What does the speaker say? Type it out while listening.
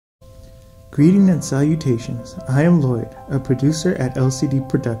Greeting and salutations. I am Lloyd, a producer at LCD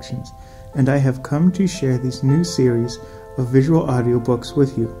Productions, and I have come to share this new series of visual audiobooks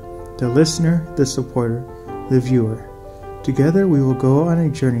with you, the listener, the supporter, the viewer. Together we will go on a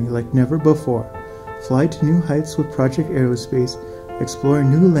journey like never before, fly to new heights with Project Aerospace, explore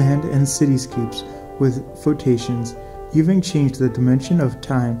new land and cityscapes with photations, even change the dimension of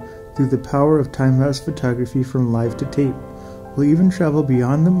time through the power of time-lapse photography from live to tape. We'll even travel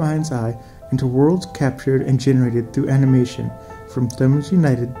beyond the mind's eye into worlds captured and generated through animation from Thumbs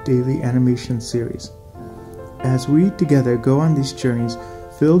United daily animation series. As we together go on these journeys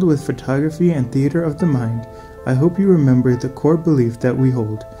filled with photography and theater of the mind, I hope you remember the core belief that we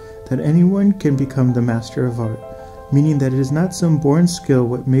hold, that anyone can become the master of art, meaning that it is not some born skill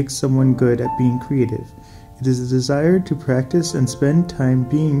what makes someone good at being creative. It is the desire to practice and spend time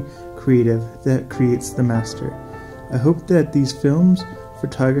being creative that creates the master. I hope that these films,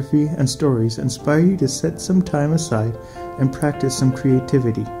 photography, and stories inspire you to set some time aside and practice some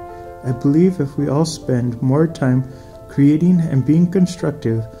creativity. I believe if we all spend more time creating and being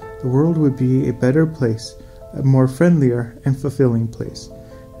constructive, the world would be a better place, a more friendlier and fulfilling place.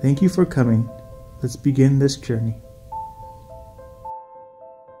 Thank you for coming. Let's begin this journey.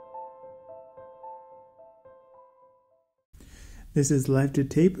 This is Live to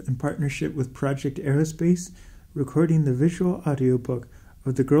Tape in partnership with Project Aerospace, recording the visual audiobook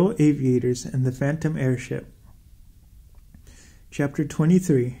of the Girl Aviators and the Phantom Airship. Chapter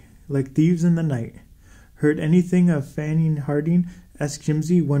 23, Like Thieves in the Night. Heard anything of Fanning Harding? Asked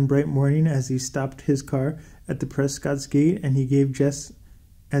Jimsy one bright morning as he stopped his car at the Prescott's gate and he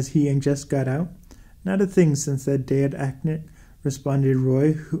and Jess got out. Not a thing since that day at Acnet, responded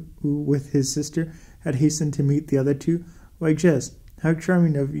Roy, who with his sister had hastened to meet the other two. Why, Jess, how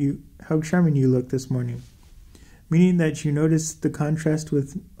charming you look this morning. Meaning that you noticed the contrast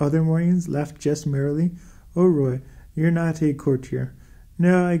with other mornings, laughed Jess merrily. Oh, Roy, you're not a courtier.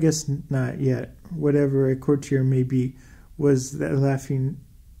 No, I guess not yet. Whatever a courtier may be, was the laughing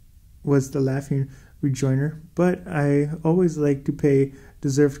rejoinder. But I always like to pay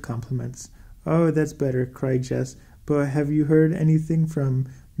deserved compliments. Oh, that's better, cried Jess. But have you heard anything from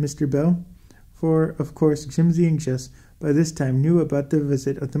Mr. Bell? For, of course, Jimsy and Jess by this time knew about the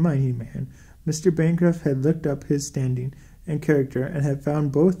visit of the mining man. Mr. Bancroft had looked up his standing and character and had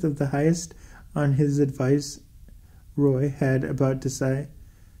found both of the highest on his advice. Roy had about decided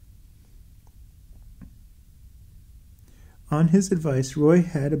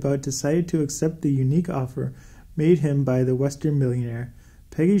to accept the unique offer made him by the Western millionaire.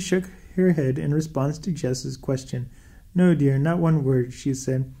 Peggy shook her head in response to Jess's question. No, dear, not one word, she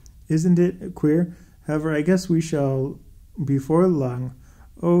said. Isn't it queer? However, I guess we shall before long.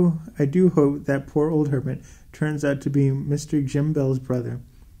 Oh, I do hope that poor old hermit turns out to be Mr. Jim Bell's brother.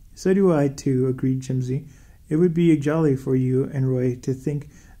 So do I, too, agreed Jimsy. It would be jolly for you and Roy to think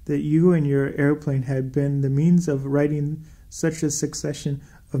that you and your airplane had been the means of righting such a succession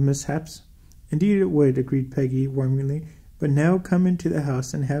of mishaps. Indeed it would, agreed Peggy warmly. But now come into the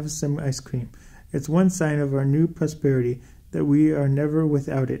house and have some ice cream. It's one sign of our new prosperity that we are never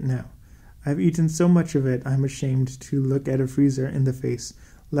without it now. I've eaten so much of it I'm ashamed to look at a freezer in the face,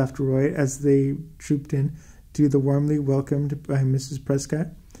 laughed Roy as they trooped in to the warmly welcomed by Mrs. Prescott.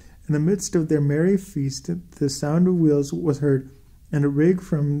 In the midst of their merry feast, the sound of wheels was heard, and a rig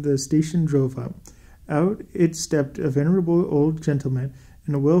from the station drove up. Out it stepped a venerable old gentleman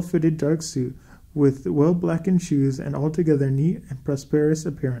in a well-fitted dark suit, with well-blackened shoes and altogether neat and prosperous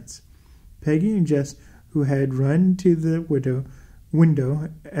appearance. Peggy and Jess, who had run to the window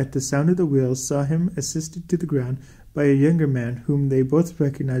at the sound of the wheels, saw him assisted to the ground by a younger man whom they both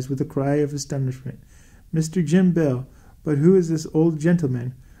recognized with a cry of astonishment. Mr. Jim Bell, but who is this old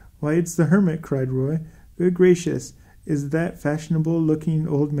gentleman? Why, it's the hermit, cried Roy. Good gracious, is that fashionable-looking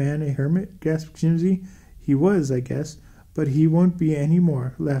old man a hermit? Gasped Jimsy. He was, I guess, but he won't be any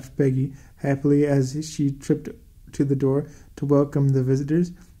more, laughed Peggy happily as she tripped to the door to welcome the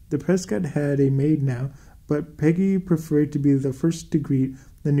visitors. The Prescott had a maid now, but Peggy preferred to be the first to greet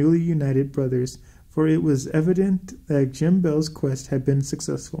the newly united brothers, for it was evident that Jim Bell's quest had been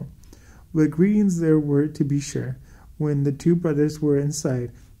successful. What greetings there were, to be sure, when the two brothers were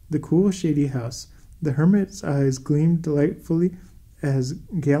inside the cool, shady house. The hermit's eyes gleamed delightfully as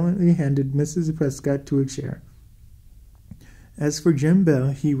gallantly handed Mrs. Prescott to a chair. As for Jim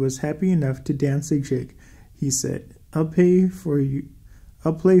Bell, he was happy enough to dance a jig. He said, I'll play for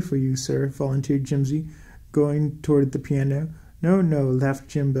you, sir, volunteered Jimsy, going toward the piano. No, laughed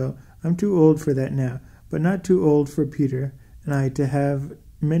Jim Bell. I'm too old for that now, but not too old for Peter and I to have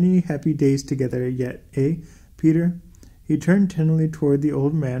many happy days together yet, eh, Peter? He turned tenderly toward the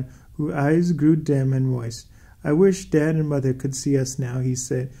old man, whose eyes grew dim and moist. "I wish Dad and Mother could see us now," he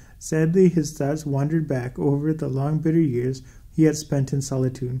said. Sadly, his thoughts wandered back over the long, bitter years he had spent in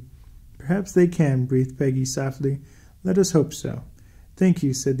solitude. "Perhaps they can," breathed Peggy softly. "Let us hope so." "Thank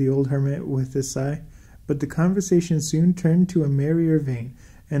you," said the old hermit with a sigh. But the conversation soon turned to a merrier vein,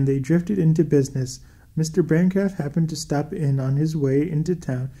 and they drifted into business. Mr. Bancroft happened to stop in on his way into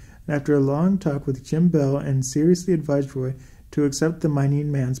town, and after a long talk with Jim Bell and seriously advised Roy to accept the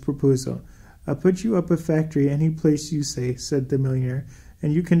mining man's proposal. "I'll put you up a factory any place you say," said the millionaire,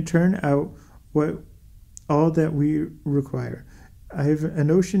 "and you can turn out all that we require. I've a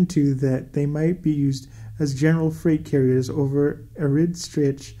notion, too, that they might be used as general freight carriers over a arid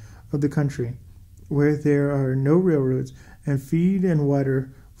stretch of the country, where there are no railroads, and feed and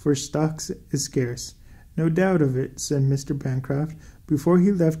water for stocks is scarce." "No doubt of it," said Mr. Bancroft. Before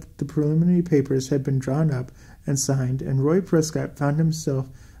he left, the preliminary papers had been drawn up and signed, and Roy Prescott found himself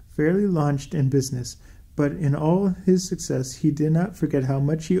fairly launched in business. But in all his success he did not forget how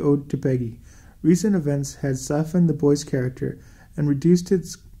much he owed to Peggy. Recent events had softened the boy's character and reduced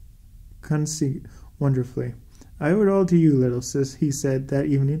its conceit wonderfully. "I owe it all to you, little sis," he said that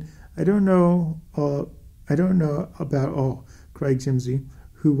evening. I don't know about all," cried Jimsy,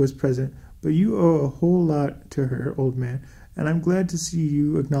 who was present, "but you owe a whole lot to her, old man, and I'm glad to see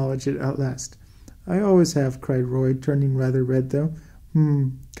you acknowledge it at last." "I always have," cried Roy, turning rather red, though.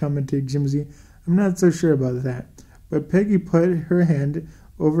 Commented Jimsy. "I'm not so sure about that." But Peggy put her hand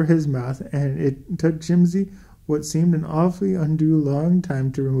over his mouth, and it took Jimsy what seemed an awfully undue long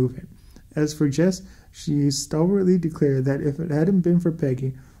time to remove it. As for Jess, she stalwartly declared that if it hadn't been for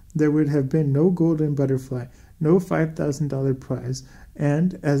Peggy, there would have been no golden butterfly, no $5,000 prize,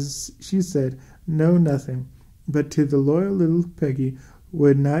 and, as she said, no nothing. But to the loyal little Peggy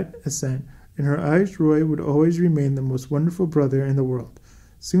would not assent. In her eyes, Roy would always remain the most wonderful brother in the world.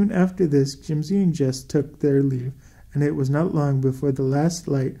 Soon after this, Jimsy and Jess took their leave, and it was not long before the last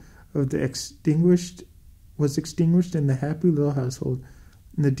light of the was extinguished in the happy little household,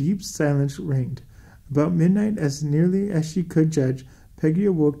 and the deep silence reigned. About midnight, as nearly as she could judge, Peggy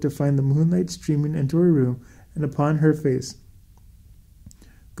awoke to find the moonlight streaming into her room and upon her face.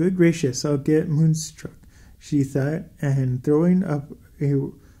 "Good gracious, I'll get moonstruck," she thought, and throwing up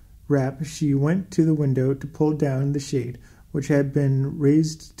a wrap, she went to the window to pull down the shade, which had been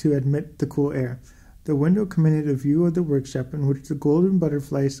raised to admit the cool air. The window commanded a view of the workshop in which the golden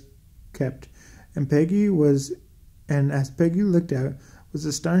butterflies kept, and as Peggy looked out, was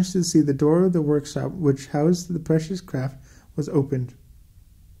astonished to see the door of the workshop which housed the precious craft was opened.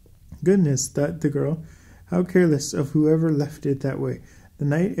 "Goodness," thought the girl, "how careless of whoever left it that way. The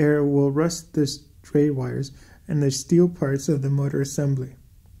night air will rust the stray wires and the steel parts of the motor assembly.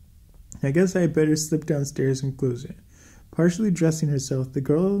 I guess I had better slip downstairs and close it." Partially dressing herself, the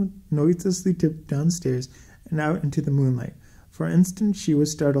girl noiselessly tipped downstairs and out into the moonlight. For an instant she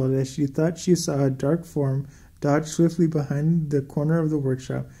was startled as she thought she saw a dark form dodge swiftly behind the corner of the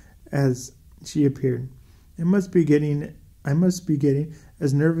workshop as she appeared. I must be getting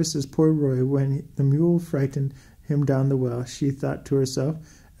as nervous as poor Roy when the mule frightened him down the well," she thought to herself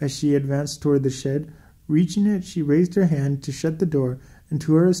as she advanced toward the shed. Reaching it, she raised her hand to shut the door, and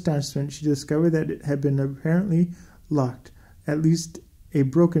to her astonishment she discovered that it had been apparently locked. At least a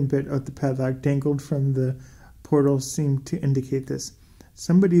broken bit of the padlock dangled from the portal seemed to indicate this.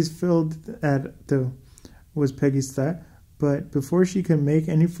 "Somebody's filled that, though," was Peggy's thought, but before she could make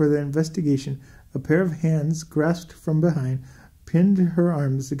any further investigation, a pair of hands grasped from behind, pinned her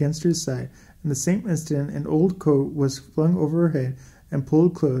arms against her side. In the same instant, an old coat was flung over her head and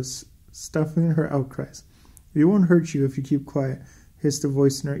pulled close, stifling her outcries. "We won't hurt you if you keep quiet," hissed a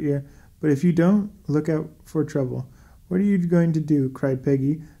voice in her ear, "but if you don't, look out for trouble." "What are you going to do?" cried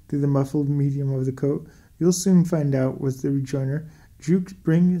Peggy through the muffled medium of the coat. "You'll soon find out," was the rejoinder. "Juke,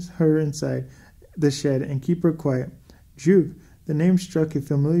 bring her inside the shed and keep her quiet." Juke! The name struck a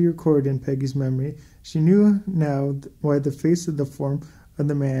familiar chord in Peggy's memory. She knew now why the face of the form of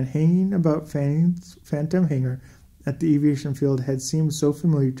the man hanging about Fanny's phantom hangar at the aviation field had seemed so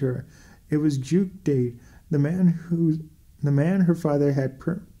familiar to her. It was Juke Dade, the man her father had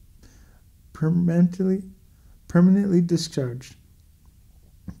permanently discharged.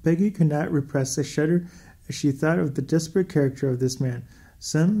 Peggy could not repress a shudder as she thought of the desperate character of this man.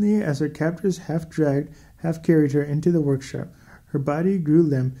 Suddenly, as her captors half dragged, half carried her into the workshop, her body grew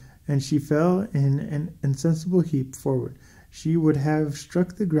limp, and she fell in an insensible heap forward. She would have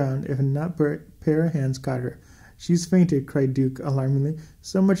struck the ground if not a pair of hands caught her. "She's fainted," cried Duke alarmingly.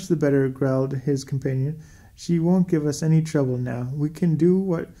 "So much the better," growled his companion. "She won't give us any trouble now. We can do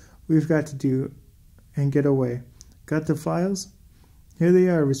what we've got to do and get away. Got the files? Here they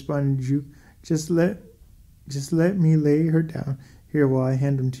are, responded Juke. Just let me lay her down here while I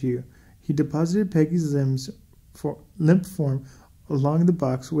hand them to you. He deposited Peggy's limp form along the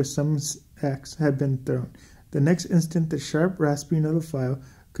box where some sacks had been thrown. The next instant, the sharp rasping of the file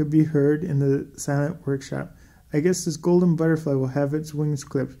could be heard in the silent workshop. I guess this golden butterfly will have its wings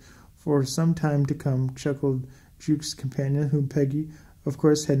clipped for some time to come, chuckled Juke's companion, whom Peggy, of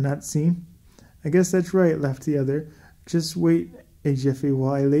course, had not seen. I guess that's right, laughed the other. Just wait a jiffy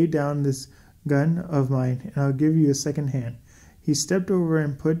while I lay down this gun of mine, and I'll give you a second hand. He stepped over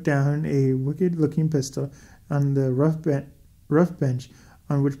and put down a wicked-looking pistol on the rough bench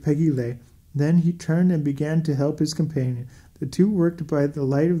on which Peggy lay. Then he turned and began to help his companion. The two worked by the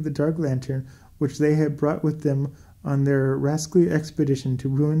light of the dark lantern which they had brought with them on their rascally expedition to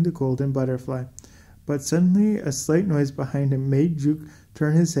ruin the golden butterfly. But suddenly a slight noise behind him made Juke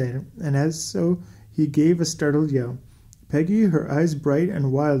turn his head, and as so he gave a startled yell. Peggy, her eyes bright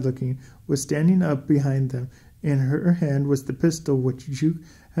and wild-looking, was standing up behind them. In her hand was the pistol which Juke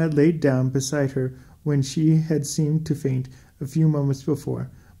had laid down beside her when she had seemed to faint a few moments before.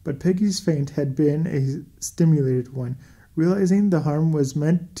 But Peggy's faint had been a stimulated one. Realizing the harm was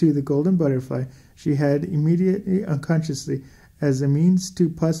meant to the golden butterfly, she had immediately, unconsciously, as a means to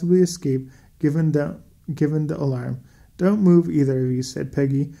possibly escape, given the alarm. "Don't move, either of you," said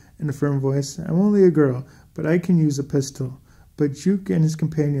Peggy in a firm voice. "I'm only a girl, but I can use a pistol." But Juke and his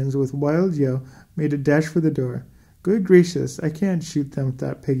companions, with wild yell, made a dash for the door. "Good gracious, I can't shoot them,"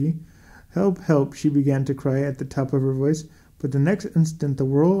 thought Peggy. "Help, help," she began to cry at the top of her voice, but the next instant the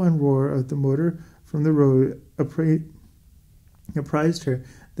whirl and roar of the motor from the road apprised her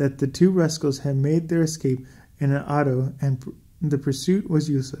that the two rascals had made their escape in an auto, and the pursuit was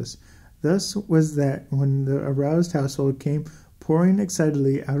useless. Thus was that when the aroused household came pouring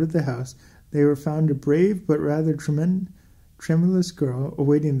excitedly out of the house, they were found a brave but rather tremulous girl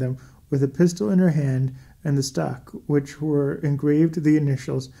awaiting them with a pistol in her hand and the stock, which were engraved the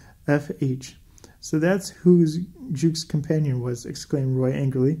initials F.H. "So that's who Juke's companion was," exclaimed Roy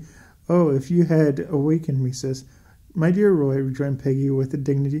angrily. "Oh, if you had awakened me, sis." "My dear Roy," rejoined Peggy with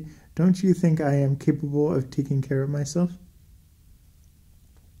dignity, "don't you think I am capable of taking care of myself?"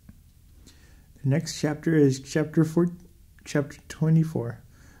 The next chapter is chapter 24.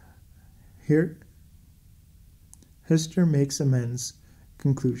 Here, Hester makes amends.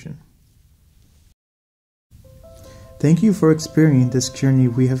 Conclusion. Thank you for experiencing this journey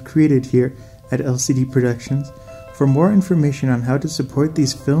we have created here at LCD Productions. For more information on how to support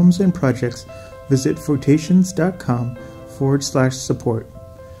these films and projects, visit photations.com/support.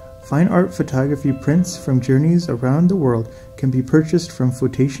 Fine art photography prints from journeys around the world can be purchased from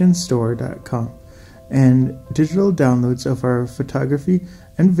photationstore.com, and digital downloads of our photography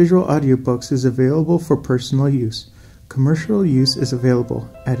and visual audiobooks is available for personal use. Commercial use is available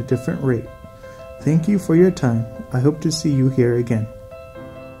at a different rate. Thank you for your time. I hope to see you here again.